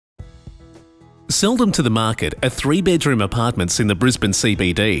Seldom to the market are 3-bedroom apartments in the Brisbane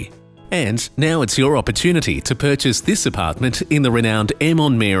CBD. And now it's your opportunity to purchase this apartment in the renowned M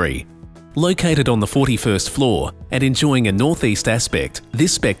on Mary. Located on the 41st floor and enjoying a northeast aspect,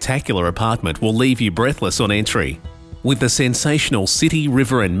 this spectacular apartment will leave you breathless on entry. With the sensational city,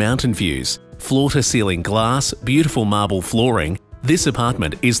 river and mountain views, floor-to-ceiling glass, beautiful marble flooring, this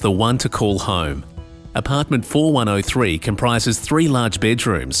apartment is the one to call home. Apartment 4103 comprises 3 large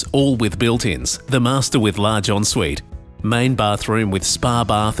bedrooms, all with built-ins, the master with large ensuite, main bathroom with spa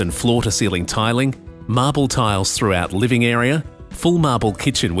bath and floor-to-ceiling tiling, marble tiles throughout living area, full marble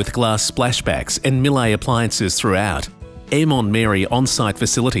kitchen with glass splashbacks and Millet appliances throughout. M on Mary on-site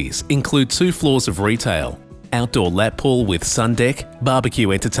facilities include 2 floors of retail, outdoor lap pool with sun deck,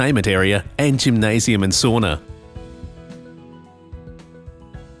 barbecue entertainment area and gymnasium and sauna.